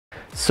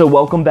So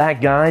welcome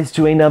back guys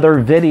to another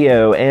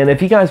video, and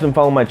if you guys have been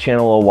following my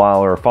channel a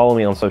while or follow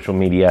me on social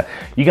media,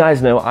 you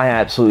guys know I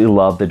absolutely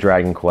love the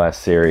Dragon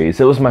Quest series.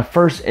 It was my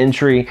first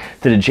entry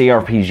to the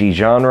jrpg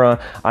genre.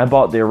 I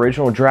bought the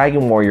original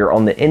Dragon Warrior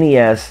on the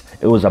NES.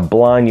 It was a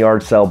blind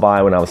yard sale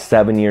buy when I was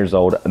 7 years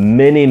old,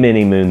 many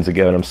moons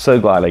ago, and I'm so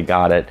glad I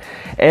got it.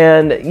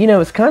 And you know,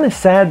 it's kind of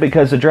sad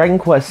because the Dragon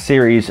Quest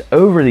series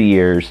over the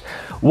years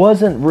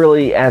wasn't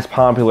really as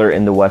popular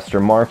in the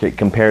Western market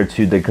compared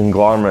to the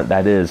conglomerate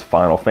that is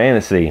Final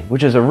Fantasy,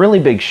 which is a really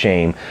big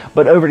shame.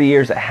 But over the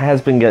years, it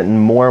has been getting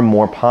more and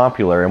more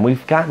popular, and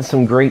we've gotten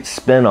some great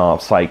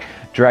spin-offs like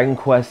Dragon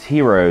Quest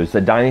Heroes,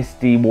 the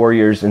Dynasty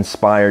Warriors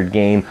inspired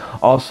game.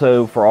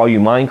 Also, for all you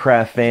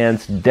Minecraft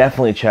fans,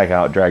 definitely check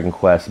out Dragon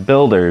Quest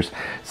Builders.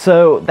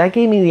 So that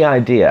gave me the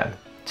idea.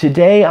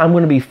 Today, I'm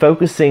going to be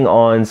focusing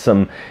on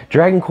some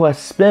Dragon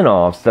Quest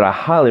spin-offs that I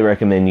highly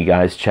recommend you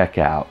guys check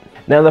out.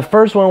 Now, the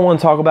first one I want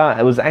to talk about,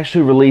 it was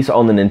actually released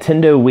on the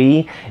Nintendo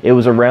Wii. It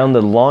was around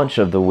the launch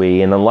of the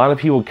Wii, and a lot of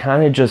people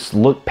kind of just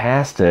look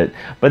past it,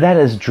 but that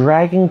is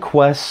Dragon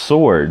Quest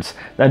Swords.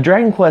 Now,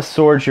 Dragon Quest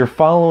Swords, you're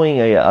following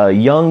a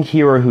young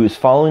hero who's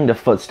following the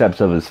footsteps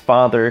of his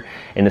father,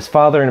 and his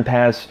father in the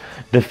past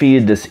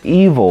defeated this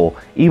evil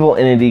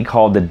entity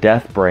called the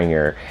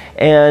Deathbringer.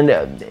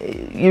 And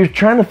you're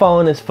trying to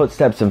follow in his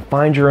footsteps and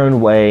find your own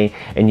way,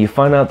 and you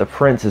find out the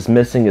prince is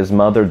missing his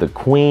mother, the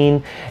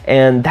queen,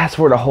 and that's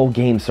where the whole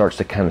game starts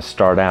to kind of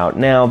start out.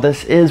 Now,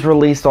 this is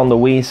released on the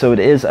Wii, so it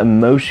is a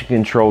motion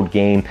controlled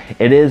game.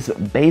 It is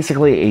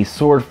basically a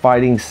sword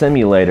fighting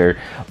simulator,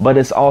 but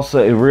it's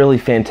also a really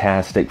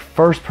fantastic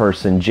first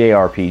person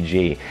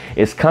JRPG.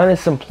 It's kind of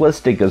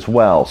simplistic as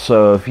well,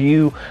 so if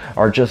you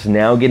are just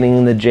now getting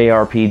into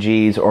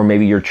JRPGs, or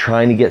maybe you're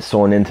trying to get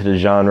someone into the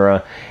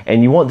genre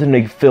and you want them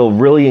to feel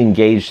really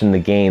engaged in the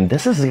game,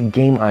 this is a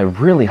game I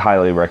really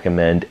highly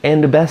recommend.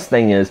 And the best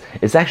thing is,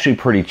 it's actually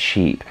pretty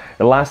cheap.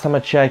 The last time I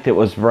checked, it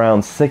was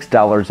around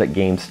 $6 at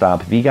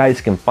GameStop. If you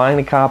guys can find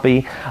a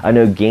copy, I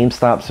know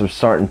GameStops are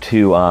starting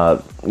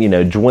to you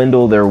know,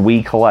 dwindle their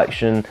Wii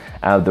collection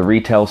out of the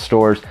retail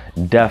stores.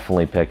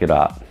 Definitely pick it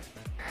up.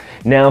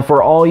 Now,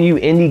 for all you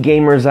indie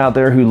gamers out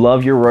there who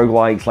love your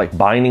roguelikes like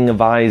Binding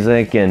of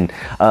Isaac and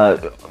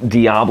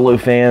Diablo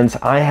fans,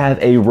 I have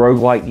a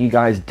roguelike you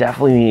guys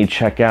definitely need to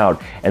check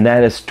out, and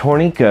that is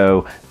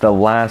Torneko: The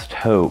Last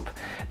Hope.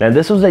 Now,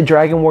 this was a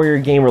Dragon Warrior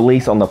game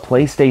released on the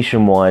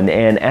PlayStation 1,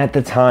 and at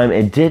the time,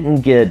 it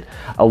didn't get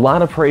a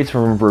lot of praise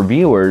from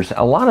reviewers.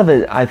 A lot of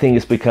it, I think,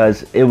 is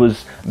because it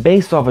was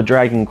based off of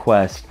Dragon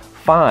Quest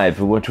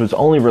V, which was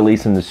only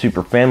released in the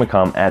Super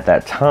Famicom at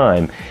that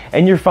time,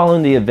 and you're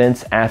following the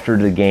events after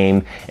the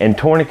game, and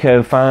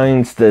Torneko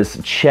finds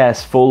this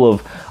chest full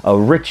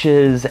of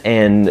riches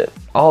and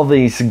all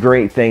these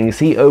great things.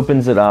 He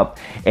opens it up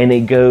and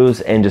it goes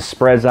and just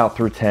spreads out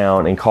through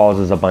town and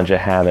causes a bunch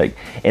of havoc,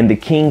 and the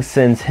king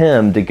sends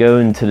him to go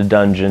into the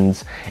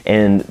dungeons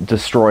and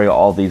destroy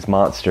all these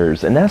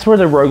monsters. And that's where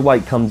the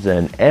roguelike comes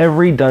in.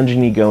 Every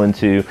dungeon you go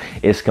into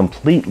is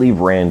completely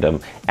random,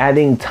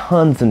 adding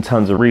tons and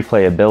tons of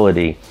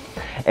replayability.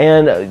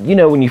 And you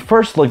know, when you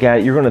first look at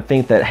it, you're going to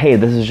think that, hey,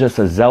 this is just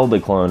a Zelda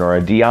clone or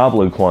a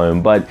Diablo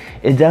clone, but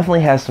it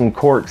definitely has some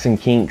quirks and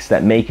kinks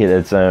that make it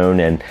its own.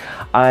 And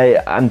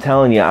I'm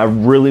telling you, I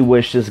really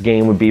wish this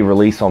game would be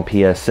released on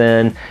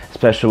PSN,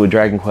 especially with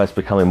Dragon Quest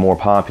becoming more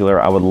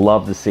popular. I would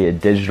love to see a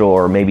digital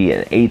or maybe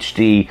an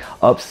HD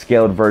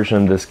upscaled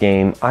version of this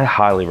game. I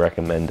highly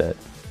recommend it.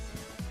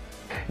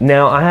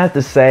 Now, I have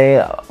to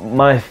say,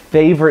 my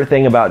favorite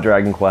thing about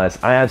Dragon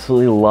Quest, I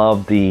absolutely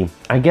love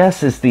I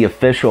guess it's the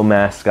official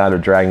mascot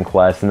of Dragon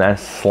Quest, and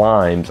that's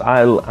slimes.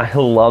 I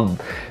love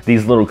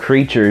these little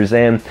creatures,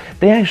 and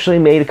they actually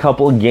made a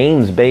couple of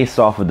games based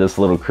off of this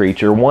little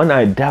creature. One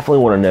I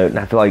definitely want to note, and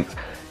I feel like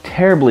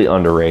terribly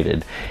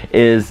underrated,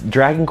 is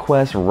Dragon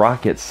Quest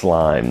Rocket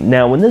Slime.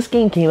 Now, when this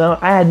game came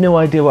out, I had no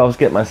idea what I was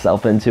getting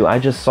myself into. I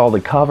just saw the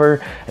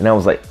cover and I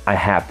was like, I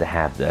have to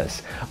have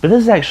this. But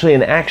this is actually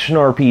an action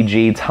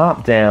RPG,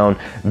 top-down,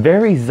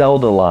 very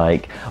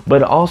Zelda-like,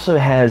 but also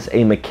has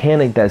a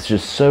mechanic that's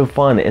just so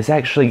fun. It's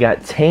actually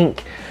got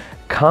tank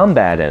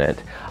combat in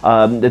it.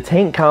 The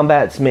tank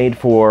combat's made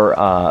for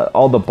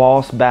all the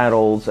boss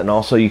battles, and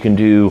also you can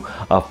do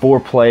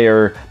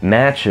 4-player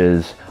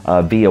matches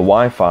via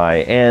Wi-Fi,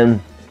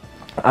 and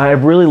I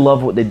really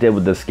love what they did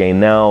with this game.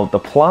 Now, the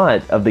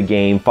plot of the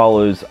game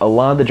follows a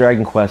lot of the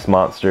Dragon Quest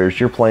monsters.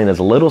 You're playing as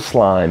a little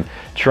slime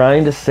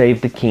trying to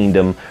save the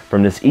kingdom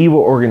from this evil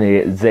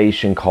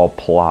organization called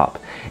Plop.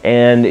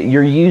 And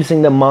you're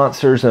using the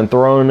monsters and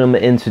throwing them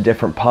into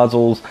different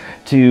puzzles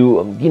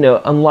to, you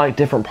know, unlock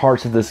different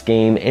parts of this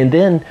game. And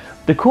then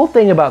the cool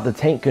thing about the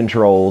tank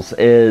controls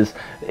is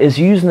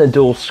using the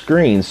dual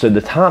screens. So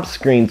the top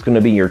screen is going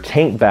to be your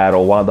tank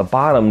battle, while the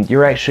bottom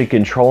you're actually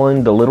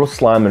controlling the little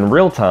slime in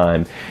real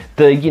time.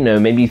 to, you know,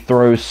 maybe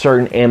throw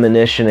certain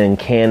ammunition and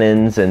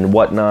cannons and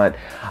whatnot.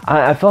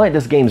 I feel like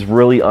this game's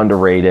really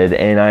underrated,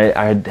 and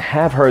I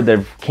have heard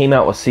they've came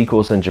out with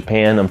sequels in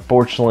Japan.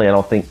 Unfortunately, I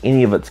don't think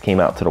any of it's came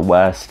out to the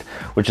West,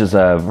 which is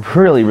a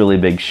really, really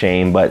big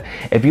shame. But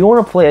if you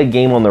want to play a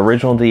game on the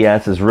original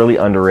DS, is really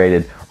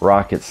underrated,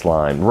 Rocket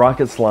Slime.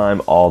 Rocket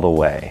Slime all the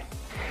way.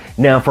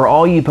 Now, for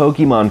all you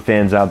Pokemon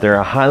fans out there,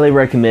 I highly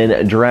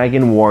recommend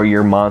Dragon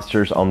Warrior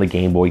Monsters on the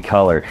Game Boy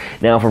Color.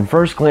 Now, from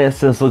first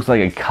glance, this looks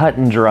like a cut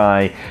and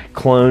dry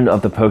clone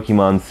of the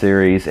Pokemon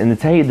series, and to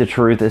tell you the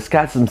truth, it's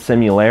got some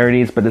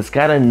similarities, but it's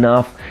got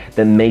enough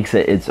that makes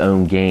it its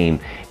own game.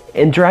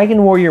 In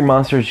Dragon Warrior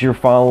Monsters, you're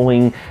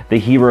following the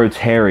hero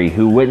Terry,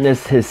 who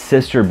witnessed his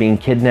sister being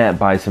kidnapped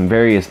by some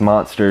various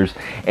monsters,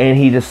 and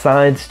he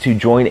decides to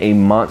join a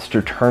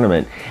monster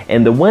tournament.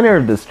 And the winner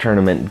of this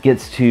tournament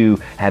gets to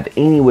have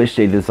any wish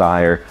they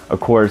desire. Of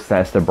course,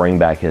 that's to bring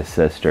back his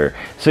sister.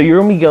 So you're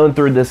going to be going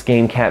through this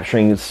game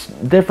capturing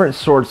different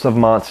sorts of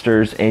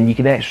monsters, and you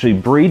can actually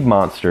breed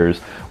monsters,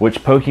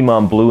 which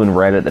Pokemon Blue and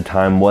Red at the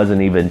time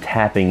wasn't even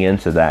tapping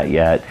into that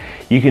yet.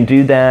 You can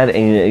do that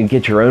and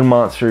get your own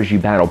monsters. You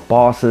battle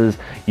bosses,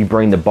 you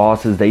bring the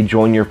bosses, they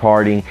join your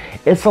party.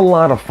 It's a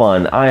lot of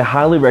fun. I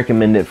highly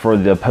recommend it for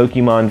the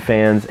Pokemon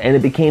fans, and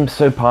it became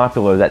so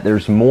popular that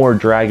there's more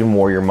Dragon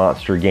Warrior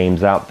Monster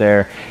games out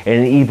there,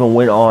 and it even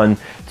went on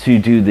to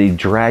do the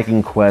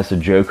Dragon Quest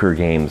Joker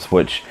games,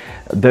 which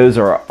those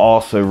are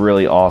also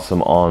really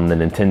awesome on the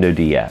Nintendo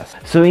DS.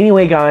 So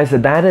anyway guys,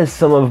 that is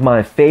some of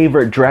my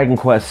favorite Dragon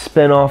Quest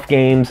spin-off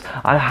games.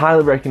 I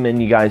highly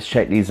recommend you guys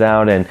check these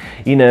out, and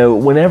you know,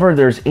 whenever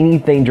there's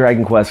anything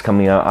Dragon Quest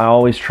coming out, I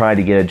always try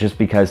to get it, just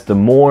because the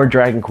more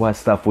Dragon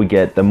Quest stuff we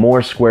get, the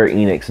more Square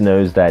Enix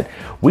knows that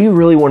we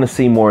really want to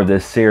see more of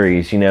this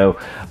series. You know,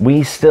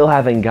 we still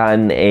haven't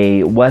gotten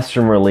a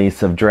Western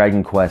release of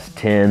Dragon Quest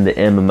X, the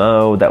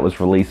MMO that was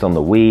released on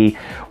the Wii.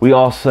 We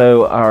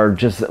also are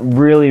just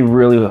really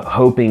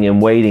hoping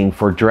and waiting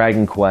for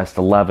Dragon Quest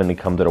XI to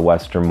come to the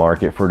Western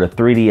market for the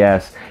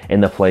 3DS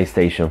and the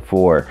PlayStation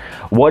 4.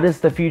 What does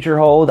the future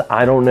hold?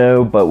 I don't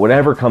know, but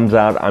whatever comes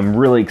out, I'm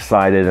really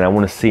excited and I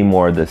want to see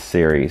more of this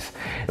series.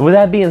 And with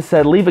that being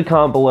said, leave a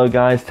comment below,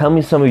 guys. Tell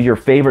me some of your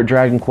favorite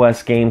Dragon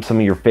Quest games, some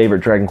of your favorite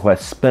Dragon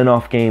Quest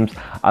spin-off games.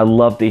 I'd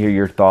love to hear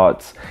your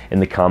thoughts in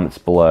the comments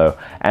below.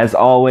 As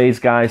always,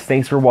 guys,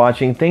 thanks for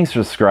watching, thanks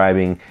for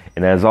subscribing,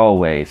 and as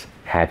always,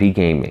 happy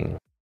gaming.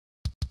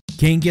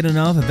 Can't get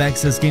enough of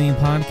Access Gaming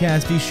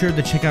Podcast? Be sure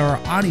to check out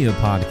our audio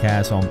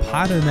podcast on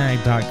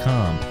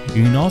Podomatic.com.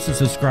 You can also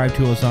subscribe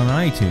to us on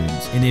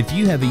iTunes. And if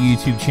you have a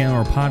YouTube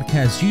channel or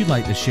podcast you'd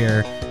like to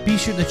share, be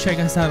sure to check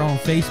us out on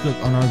Facebook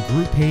on our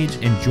group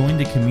page and join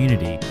the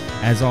community.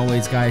 As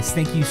always, guys,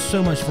 thank you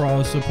so much for all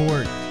the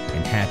support,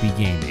 and happy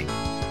gaming.